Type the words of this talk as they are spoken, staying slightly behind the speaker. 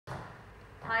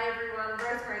Hi everyone,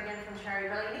 Rosemarie again from Cherry.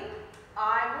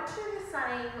 I want to do the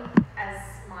same as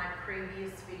my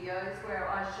previous videos where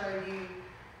I show you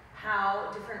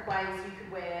how different ways you could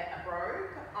wear a brogue.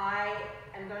 I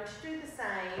am going to do the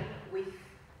same with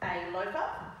a loafer.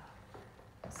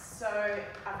 So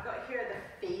I've got here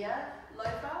the Fear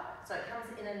loafer. So it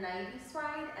comes in a navy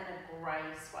suede and a grey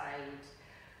suede.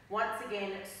 Once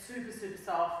again, super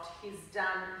soft. He's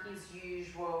done his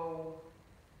usual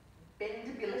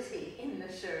bendability in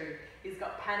the shoe. He's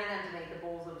got padding underneath the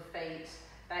balls of the feet.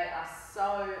 They are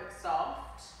so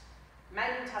soft.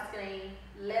 Made in Tuscany,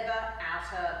 leather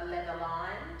outer, leather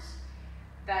lined.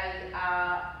 They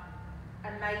are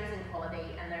amazing quality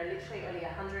and they're literally only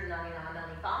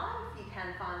 $199.95. You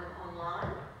can find them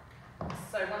online.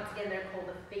 So once again, they're called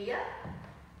the Fear.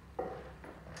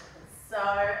 So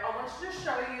I wanted to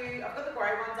show you, I've got the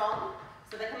grey ones on,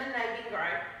 so they come in navy and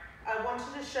grey. I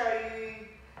wanted to show you,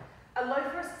 a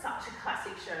loafer is such a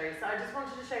classic shoe, so I just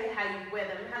wanted to show you how you wear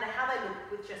them, kind of how they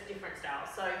look with just different styles.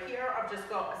 So here I've just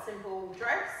got a simple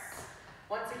dress.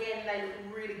 Once again, they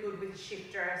look really good with a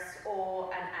shift dress or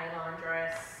an A-line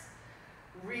dress.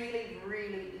 Really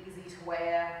easy to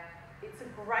wear. It's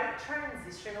a great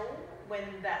transitional when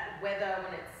that weather,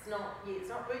 when it's not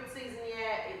boot season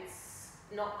yet, it's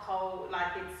not cold,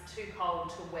 like it's too cold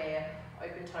to wear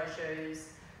open toe shoes.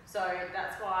 So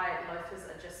that's why loafers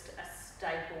are just a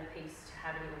staple piece to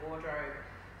have in your wardrobe.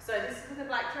 So this is the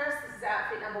black dress. This is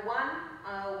outfit number 1.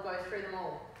 I'll go through them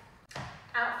all.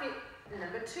 Outfit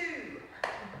number 2.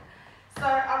 So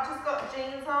I've just got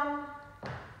jeans on.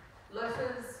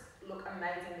 Loafers look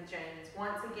amazing with jeans.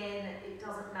 Once again, it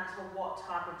doesn't matter what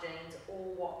type of jeans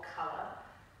or what colour.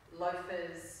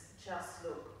 Loafers just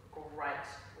look great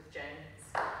with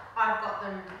jeans. I've got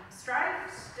them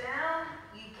straight down.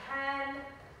 You can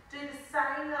do the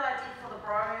same that I did for the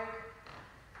brogue.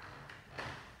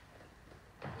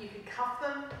 You could cuff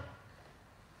them.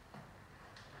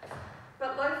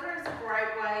 But loafer is a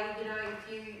great way, you know,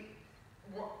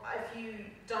 if you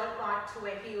don't like to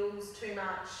wear heels too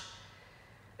much,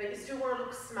 but you still want to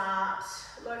look smart,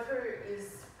 loafer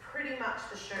is pretty much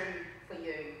the shoe for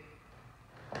you.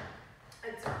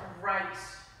 It's great.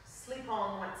 Slip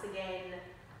on once again,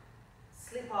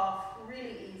 slip off,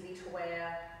 really easy to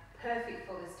wear, perfect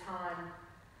for this time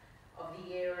of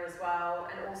the year as well,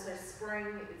 and also spring,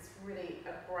 it's really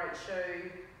a great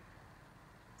shoe.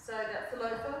 So that's the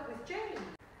loafer with jeans.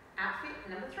 Outfit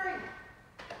number 3.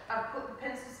 I've put the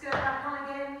pencil skirt back on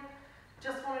again.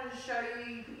 Just wanted to show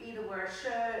you, you could either wear a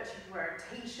shirt, you could wear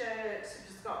a t-shirt,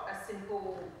 just got a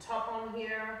simple top on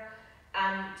here.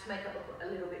 To make it look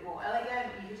a little bit more elegant.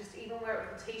 You could just even wear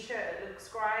it with a t-shirt, it looks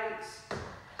great.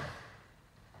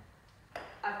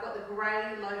 I've got the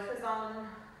grey loafers on.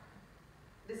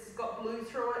 This has got blue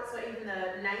through it, so even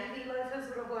the navy loafers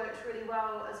would have worked really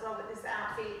well as well with this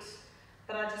outfit.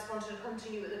 But I just wanted to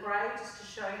continue with the grey just to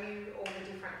show you all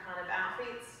the different kind of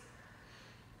outfits.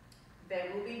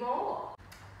 There will be more.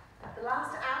 The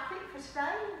last outfit for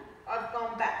today, I've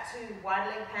gone back to wide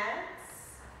leg pants.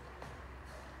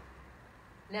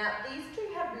 Now these two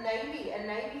have navy and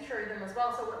navy through them as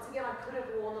well, so once again I could have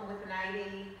worn them with a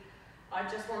navy. I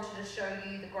just wanted to show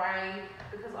you the grey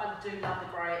because I do love the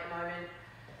grey at the moment.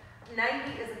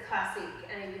 Navy is a classic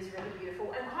and it is really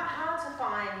beautiful and quite hard to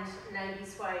find navy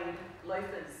suede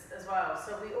loafers as well,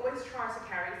 so we always try to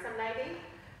carry some navy.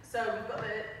 So we've got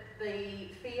the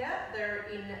Fear, they're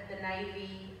in the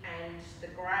navy and the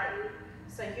grey.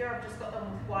 So here I've just got them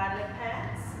with wide leg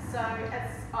pants. So as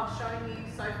I've shown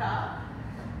you so far,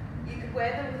 you could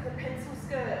wear them with a pencil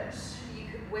skirt, you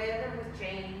could wear them with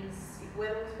jeans, you could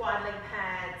wear them with wide leg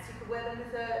pants, you could wear them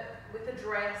with a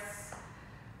dress.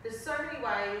 There's so many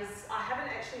ways. I haven't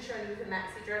actually shown you with a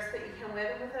maxi dress, but you can wear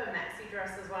them with a maxi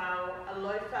dress as well. A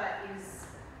loafer is,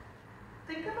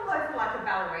 think of a loafer like a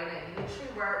ballerina. You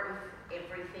literally wear it with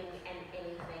everything and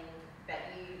anything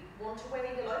that you want to wear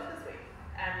your loafers with.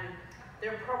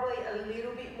 They're probably a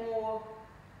little bit more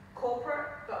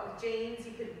corporate, but with jeans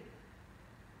you could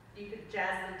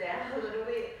jazz them down a little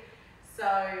bit. So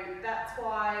that's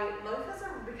why loafers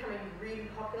are becoming really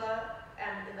popular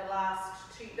in the last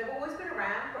they've always been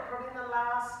around, but probably in the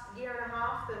last year and a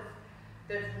half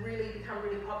they've really become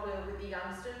really popular with the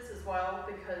youngsters as well,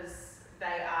 because you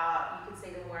can see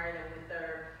them wearing them with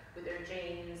their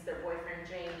jeans, their boyfriend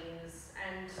jeans,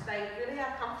 and they really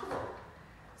are comfortable.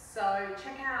 So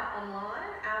check out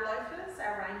online our loafers,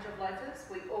 our range of loafers.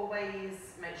 We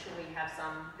always make sure we have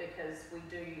some because we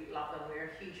do love them. We're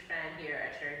a huge fan here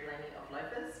at Cherry of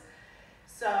loafers.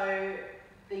 So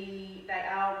they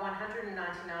are $199.95.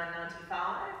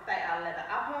 They are leather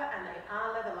upper and they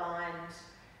are leather lined.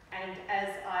 And as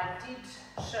I did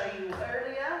show you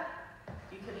earlier,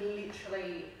 you can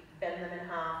literally bend them in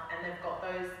half, and they've got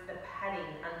the padding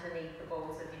underneath the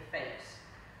balls of your feet.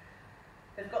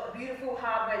 They've got the beautiful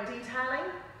hardware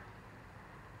detailing.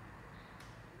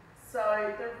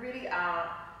 So they really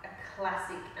are a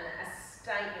classic and a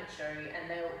statement shoe, and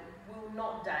they will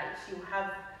not date. You'll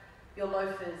have your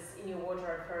loafers in your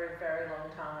wardrobe for a very long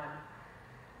time.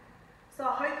 So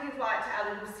I hope you've liked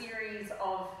our little series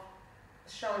of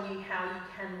showing you how you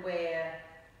can wear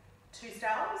two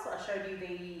styles. I showed you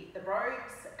the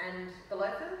brogues and the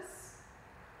loafers.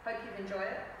 Hope you've enjoyed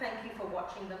it. Thank you for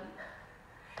watching them.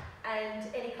 And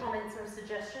any comments or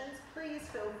suggestions, please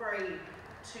feel free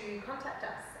to contact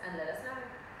us and let us know.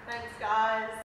 Thanks, guys.